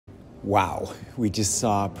Wow, we just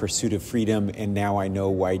saw Pursuit of Freedom, and now I know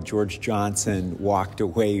why George Johnson walked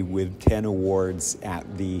away with 10 awards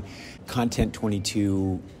at the Content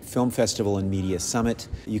 22 Film Festival and Media Summit.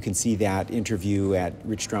 You can see that interview at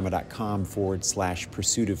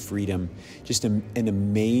richdrama.com/Pursuit of Freedom. Just an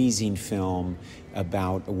amazing film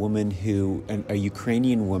about a woman a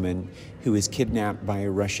Ukrainian woman who is kidnapped by a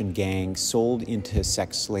Russian gang, sold into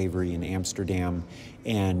sex slavery in Amsterdam,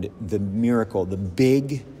 and the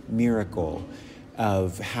big miracle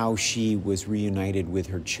of how she was reunited with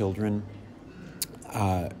her children,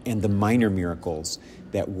 and the minor miracles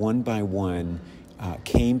that one by one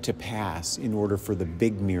came to pass in order for the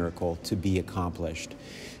big miracle to be accomplished.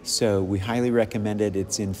 So we highly recommend it.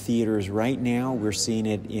 It's in theaters right now. We're seeing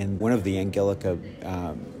it in one of the Angelica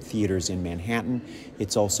theaters in Manhattan.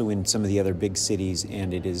 It's also in some of the other big cities,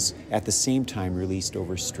 and it is at the same time released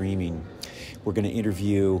over streaming. We're going to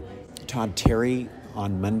interview Todd Terry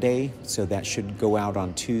on Monday, so that should go out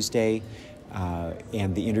on Tuesday.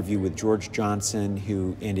 And the interview with George Johnson,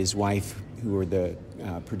 and his wife, who are the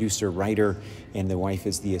producer, writer, and the wife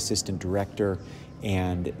is the assistant director.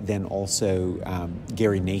 And then also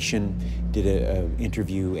Gary Nation did an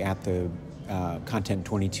interview at the Content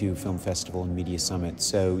 22 Film Festival and Media Summit.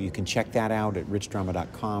 So you can check that out at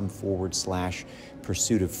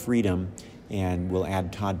richdrama.com/Pursuit of Freedom, and we'll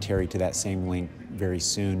add Todd Terry to that same link very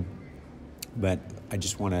soon. But I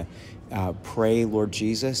just want to pray, Lord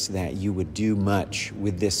Jesus, that you would do much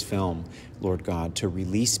with this film, Lord God, to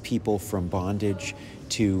release people from bondage,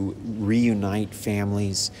 to reunite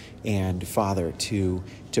families, and Father, to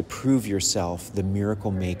prove yourself the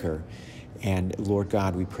miracle maker. And Lord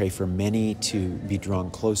God, we pray for many to be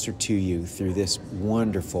drawn closer to you through this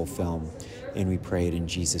wonderful film. And we pray it in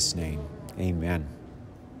Jesus' name. Amen.